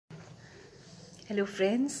Hello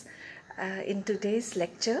friends, in today's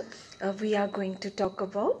lecture we are going to talk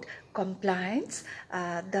about compliance,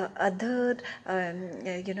 the other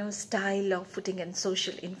style of putting in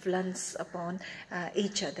social influence upon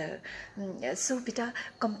each other. So beta,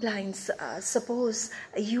 compliance, suppose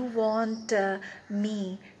you want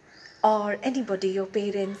me or anybody, your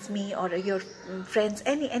parents, me, or your friends,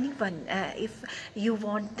 anyone, if you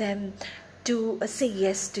want them to say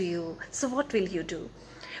yes to you, so what will you do?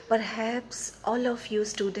 Perhaps all of you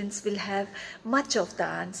students will have much of the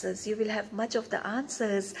answers. You will have much of the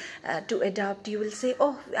answers to adopt. You will say,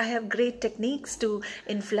 oh, I have great techniques to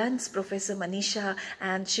influence Professor Manisha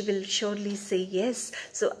and she will surely say yes.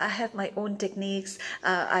 So I have my own techniques.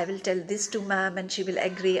 I will tell this to ma'am and she will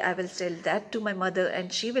agree. I will tell that to my mother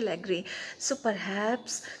and she will agree. So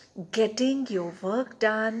perhaps getting your work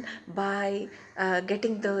done by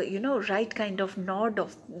getting the right kind of nod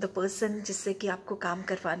of the person जिससे कि आपको काम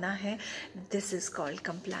करवाना है, this is called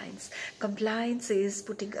compliance. Compliance is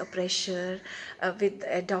putting a pressure with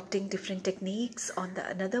adopting different techniques on the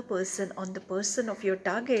another person, on the person of your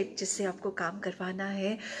target जिससे आपको काम करवाना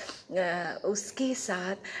है, उसके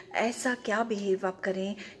साथ ऐसा क्या behave आप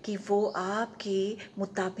करें कि वो आपके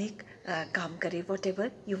मुताबिक काम करे, whatever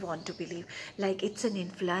you want to believe. Like it's an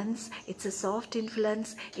influence, it's a soft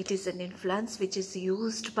influence, it is an influence which is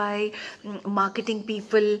used by marketing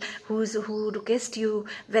people who request you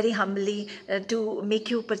very humbly to make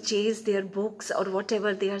you purchase their books or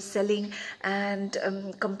whatever they are selling. And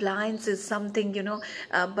compliance is something,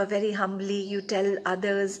 but very humbly you tell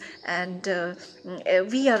others, and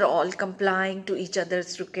we are all complying to each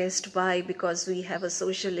other's request. Why? Because we have a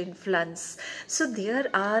social influence. So there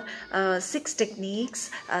are 6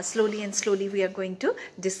 techniques. Slowly and slowly we are going to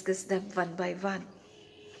discuss them one by one.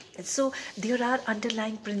 So there are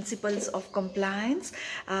underlying principles of compliance.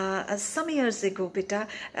 Some years ago,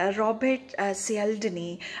 Robert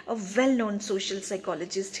Cialdini, a well-known social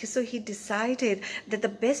psychologist, so he decided that the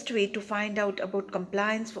best way to find out about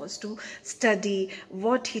compliance was to study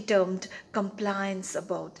what he termed compliance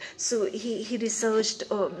about. So he researched,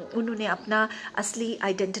 उन्होंने अपना असली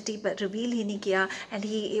identity reveal ही नहीं किया, and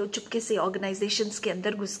he चुपके से organizations के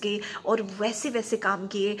अंदर घुस गए और वैसे काम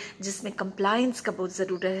किए जिसमें compliance का बहुत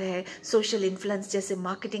ज़रूरत है. सोशल इन्फ्लुएंस जैसे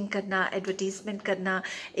मार्केटिंग करना, एडवर्टीजमेंट करना,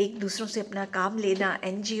 एक दूसरों से अपना काम लेना,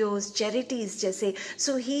 एनजीओज, चैरिटीज जैसे.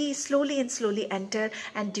 सो ही slowly enter,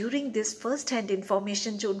 and during this first hand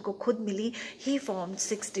information जो उनको खुद मिली, ही formed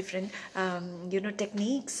 6 different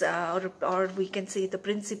techniques or we can say the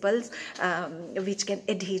principles which can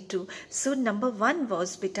adhere to. So number 1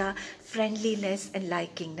 was friendliness and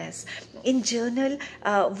likingness. In general,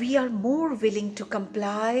 we are more willing to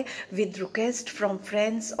comply with requests from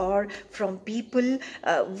friends or from people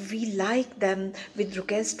we like them, with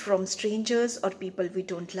requests from strangers or people we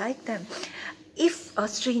don't like them. If a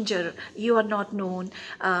stranger you are not known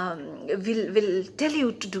will tell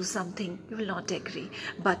you to do something, you will not agree.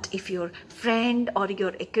 But if your friend or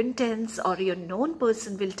your acquaintance or your known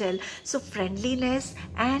person will tell, so friendliness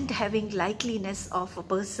and having likeliness of a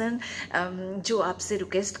person जो आपसे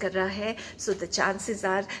request कर रहा है, so the chances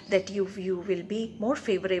are that you will be more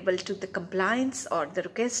favorable to the compliance or the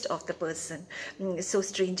request of the person. So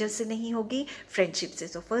stranger से नहीं होगी, friendship से.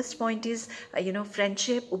 So first point is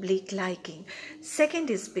friendship / liking.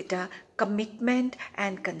 Second is commitment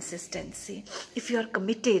and consistency. If you are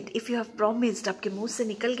committed, if you have promised, आपके मुंह से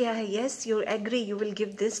निकल गया है, yes, you agree, you will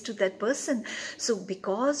give this to that person. So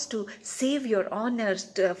because to save your honor,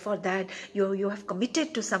 for that you have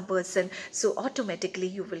committed to some person, so automatically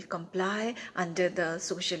you will comply under the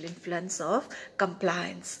social influence of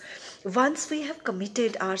compliance. Once we have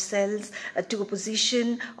committed ourselves to a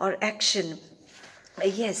position or action,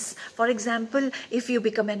 yes, for example, if you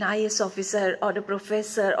become an IAS officer or a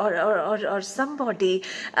professor or somebody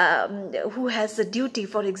who has a duty,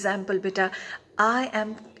 for example, I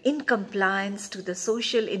am in compliance to the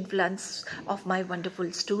social influence of my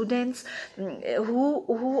wonderful students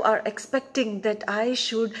who are expecting that I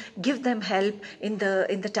should give them help in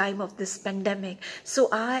the time of this pandemic. So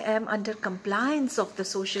I am under compliance of the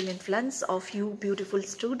social influence of you beautiful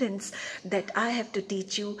students, that I have to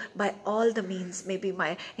teach you by all the means. Maybe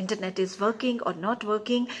my internet is working or not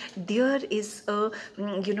working, there is a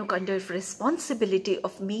kind of responsibility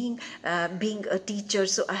of me being a teacher,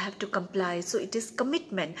 so I have to comply. So it is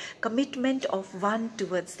commitment of one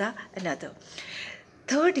towards the another.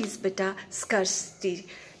 Third is scarcity.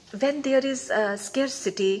 when there is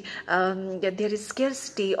scarcity, there is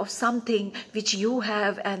scarcity of something which you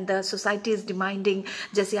have and the society is demanding,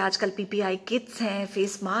 जैसे आजकल PPI kits हैं,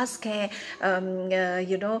 face mask हैं,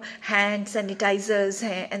 hand sanitizers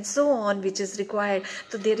हैं, and so on, which is required.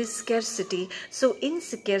 So there is scarcity. So in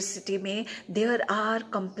scarcity में there are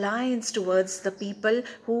compliance towards the people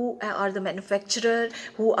who are the manufacturer,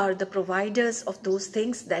 who are the providers of those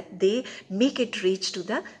things, that they make it reach to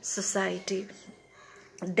the society.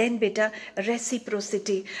 Then beta,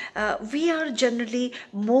 reciprocity. We are generally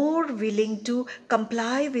more willing to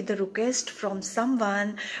comply with the request from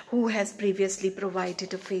someone who has previously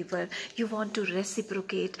provided a favor. You want to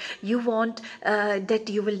reciprocate. You want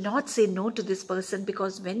that you will not say no to this person,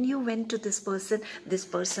 because when you went to this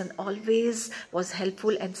person always was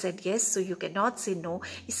helpful and said yes, so you cannot say no.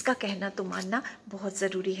 इसका कहना तो मानना बहुत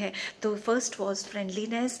ज़रूरी है. तो first was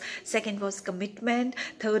friendliness, second was commitment,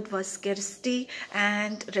 third was scarcity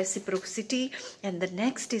and reciprocity, and the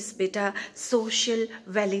next is beta, social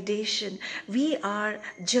validation. We are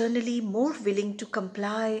generally more willing to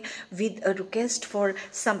comply with a request for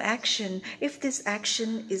some action if this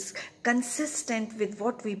action is consistent with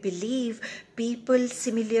what we believe people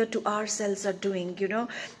similar to ourselves are doing.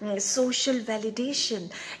 Social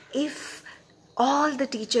validation. If all the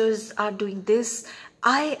teachers are doing this,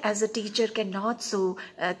 I as a teacher cannot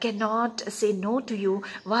say no to you.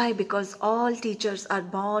 Why? Because all teachers are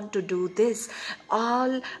born to do this.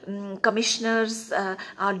 All commissioners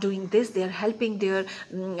are doing this. They are helping their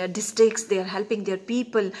districts. They are helping their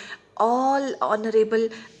people. All honorable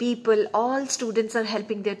people, all students are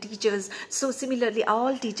helping their teachers. So similarly,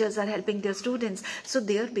 all teachers are helping their students. So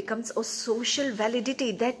there becomes a social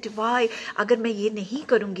validity. That why अगर मैं ये नहीं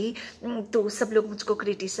करूँगी तो सब लोग मुझको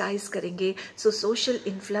criticize करेंगे. So social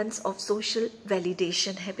influence of social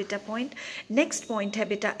validation है बेटा point. Next point है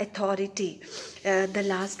बेटा authority. The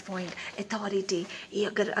last point, authority. ये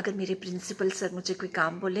अगर मेरे principal सर मुझे कोई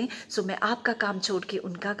काम बोलें, so मैं आपका काम छोड़ के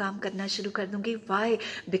उनका काम करना शुरू कर दूँगी. Why?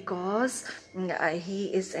 Because he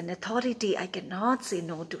is an authority. I cannot say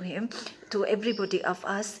no to him. To everybody of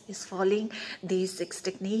us is following these 6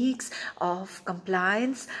 techniques of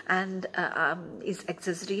compliance and is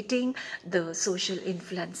exaggerating the social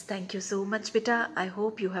influence. Thank you so much, beta. I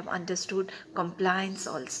hope you have understood compliance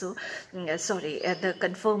also. The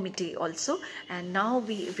conformity also. And now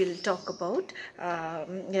we will talk about,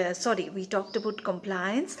 we talked about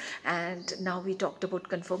compliance and now we talked about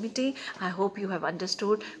conformity. I hope you have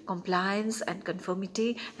understood compliance and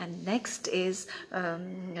conformity. And next is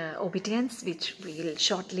obedience, which we will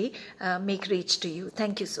shortly make reach to you.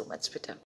 Thank you so much, beta.